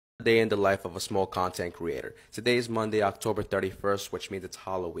Day in the life of a small content creator. Today is Monday, October 31st, which means it's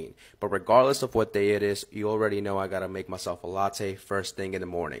Halloween. But regardless of what day it is, you already know I gotta make myself a latte first thing in the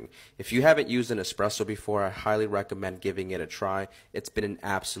morning. If you haven't used an espresso before, I highly recommend giving it a try. It's been an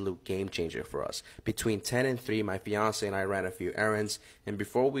absolute game changer for us. Between 10 and 3, my fiance and I ran a few errands, and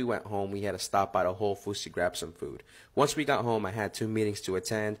before we went home, we had to stop by the Whole Foods to grab some food. Once we got home, I had 2 meetings to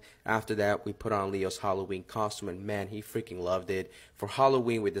attend. After that, we put on Leo's Halloween costume, and man, he freaking loved it. For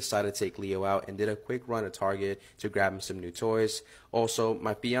Halloween, we decided to take Leo out and did a quick run at Target to grab him some new toys. Also,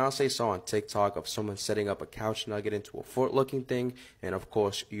 my fiance saw on TikTok of someone setting up a couch nugget into a fort looking thing, and of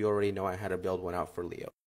course, you already know I had to build one out for Leo.